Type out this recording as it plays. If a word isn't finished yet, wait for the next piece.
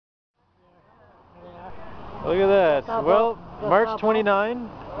Look at that. Well, March 29,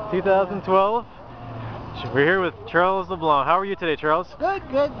 2012. We're here with Charles Leblanc. How are you today, Charles? Good,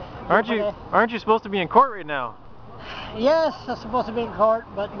 good. Aren't you supposed to be in court right now? Yes, I'm supposed to be in court,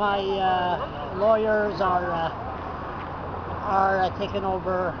 but my lawyers are taking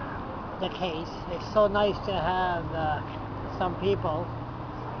over the case. It's so nice to have some people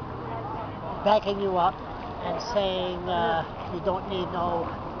backing you up and saying you don't need no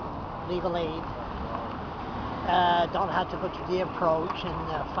legal aid. Don't have to go to the approach and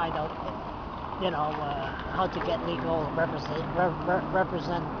find out, how to get legal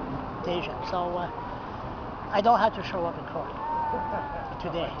representation. So I don't have to show up in court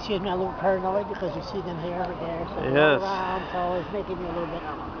today. Excuse me, I'm a little paranoid because you see them here or there, so yes. Around, so it's making me a little bit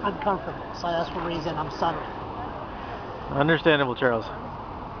uncomfortable. So that's the reason I'm subtle. Understandable, Charles.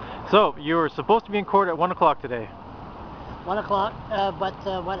 So you were supposed to be in court at 1 o'clock today. 1 o'clock, but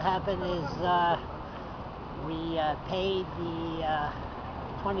what happened is we paid the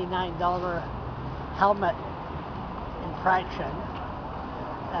 $29 helmet infraction.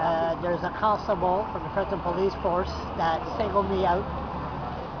 There's a constable from the Fredericton Police Force that singled me out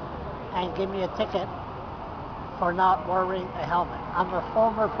and gave me a ticket for not wearing a helmet. I'm a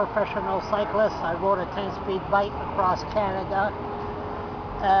former professional cyclist. I rode a 10-speed bike across Canada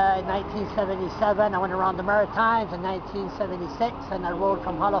in 1977. I went around the Maritimes in 1976, and I rode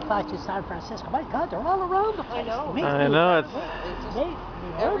from Halifax to San Francisco. My God, they're all around the place. I know. It's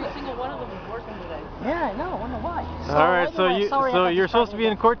every single one of them is working today. Yeah, I know. I wonder why. So, all right, anyway, so you're supposed to be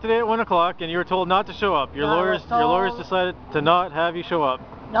in court today at 1 o'clock, and you were told not to show up. Your lawyers decided to not have you show up.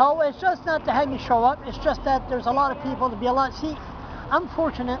 No, it's just not to have me show up. It's just that there's a lot of people to be a lot. See, I'm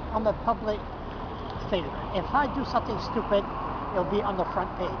fortunate I'm a public figure. If I do something stupid, it'll be on the front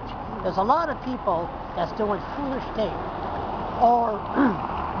page. There's a lot of people that's doing foolish things, or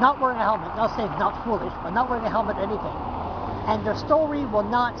not wearing a helmet. Not saying not foolish, but not wearing a helmet or anything. And their story will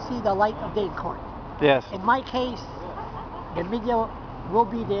not see the light of day in court. Yes. In my case, the media will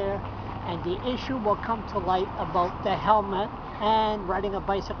be there, and the issue will come to light about the helmet and riding a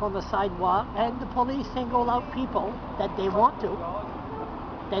bicycle on the sidewalk, and the police single out people that they want to,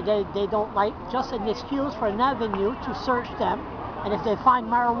 that they don't like, just an excuse for an avenue to search them. And if they find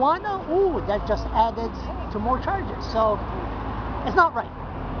marijuana, ooh, that just added to more charges. So it's not right.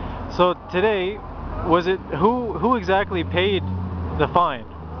 So today, was it who exactly paid the fine?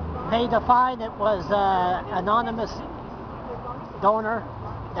 Paid the fine. It was anonymous donor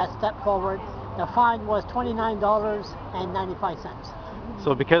that stepped forward. The fine was $29.95.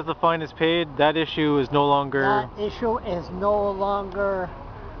 So because the fine is paid, that issue is no longer... That issue is no longer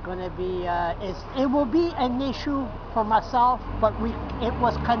going to be... it will be an issue for myself, but it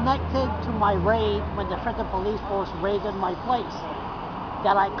was connected to my raid when the Fredericton Police Force raided my place.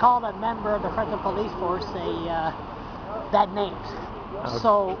 That I called a member of the Fredericton Police Force bad names. Okay.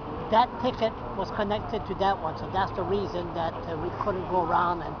 So that ticket was connected to that one. So that's the reason that we couldn't go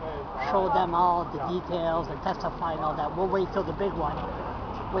around and show them all the details and testify and all that. We'll wait till the big one,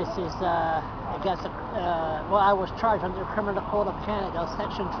 which is against well, I was charged under the Criminal Code of Canada,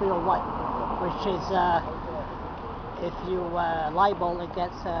 Section 301, which is if you libel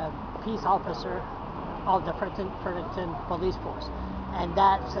against a peace officer of the Fredericton Police Force. And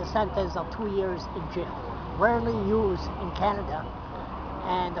that's a sentence of 2 years in jail. Rarely used in Canada.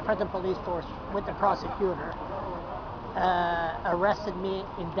 And the Fredericton Police Force, with the prosecutor, arrested me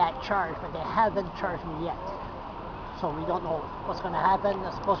in that charge, but they haven't charged me yet. So we don't know what's going to happen.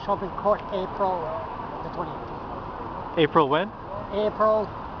 It's supposed to show up in court April the 20th. April when? April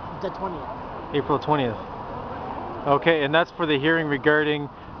the 20th. April 20th. Okay, and that's for the hearing regarding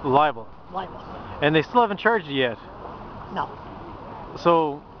libel. Libel. And they still haven't charged you yet? No.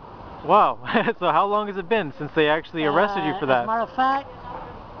 So, wow. So how long has it been since they actually arrested you for that? As a matter of fact,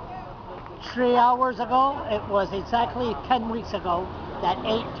 3 hours ago, it was exactly 10 weeks ago that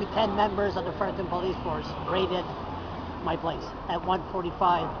 8 to 10 members of the Fredericton Police Force raided my place at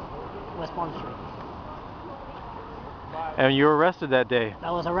 145 West Bond Street. And you were arrested that day?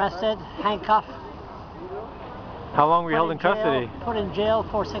 I was arrested, handcuffed. How long were you held in custody? Put in jail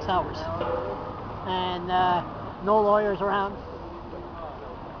for 6 hours. And no lawyers around.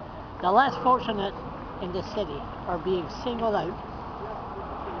 The less fortunate in the city are being singled out.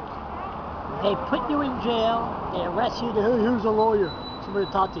 They put you in jail, they arrest you, hey, here's a lawyer. Somebody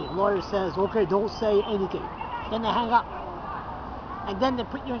to talk to you. The lawyer says, okay, don't say anything. Then they hang up. And then they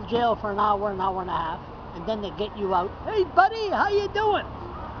put you in jail for an hour and a half. And then they get you out. Hey buddy, how you doing?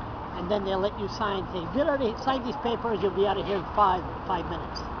 And then they let you sign things. Get out of here, sign these papers, you'll be out of here in five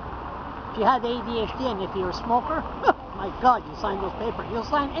minutes. If you had ADHD and if you're a smoker, my God, you sign those papers. You'll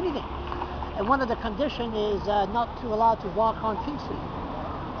sign anything. And one of the conditions is not to allow to walk on King Street.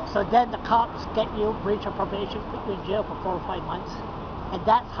 So then the cops get you, breach of probation, put you in jail for 4 or 5 months. And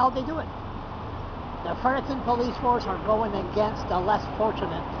that's how they do it. The Fredericton police force are going against the less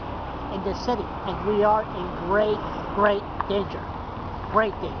fortunate in the city. And we are in great, great danger.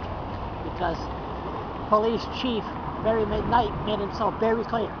 Great danger. Because police chief, Barry Midnight, made himself very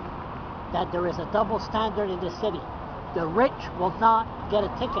clear that there is a double standard in the city. The rich will not get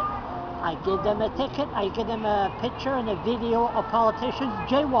a ticket. I give them a ticket, I give them a picture and a video of politicians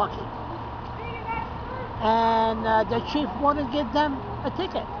jaywalking. And the chief wouldn't give them a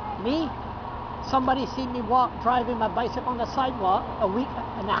ticket. Me, somebody seen me driving my bicycle on the sidewalk a week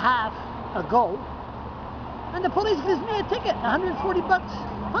and a half ago, and the police gives me a ticket, 140 bucks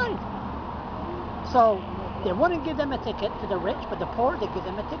fine. So they wouldn't give them a ticket to the rich, but the poor, they give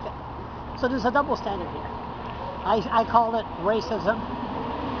them a ticket. So there's a double standard here. I call it racism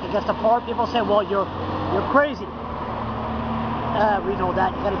against the poor. People say, well, you're crazy. We know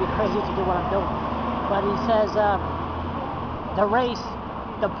that. You got to be crazy to do what I'm doing. But he says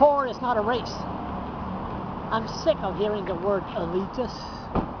the poor is not a race. I'm sick of hearing the word elitist,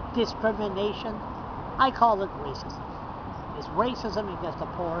 discrimination. I call it racism. It's racism against the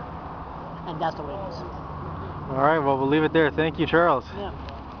poor, and that's the way it is. All right, well, we'll leave it there. Thank you, Charles. Yeah.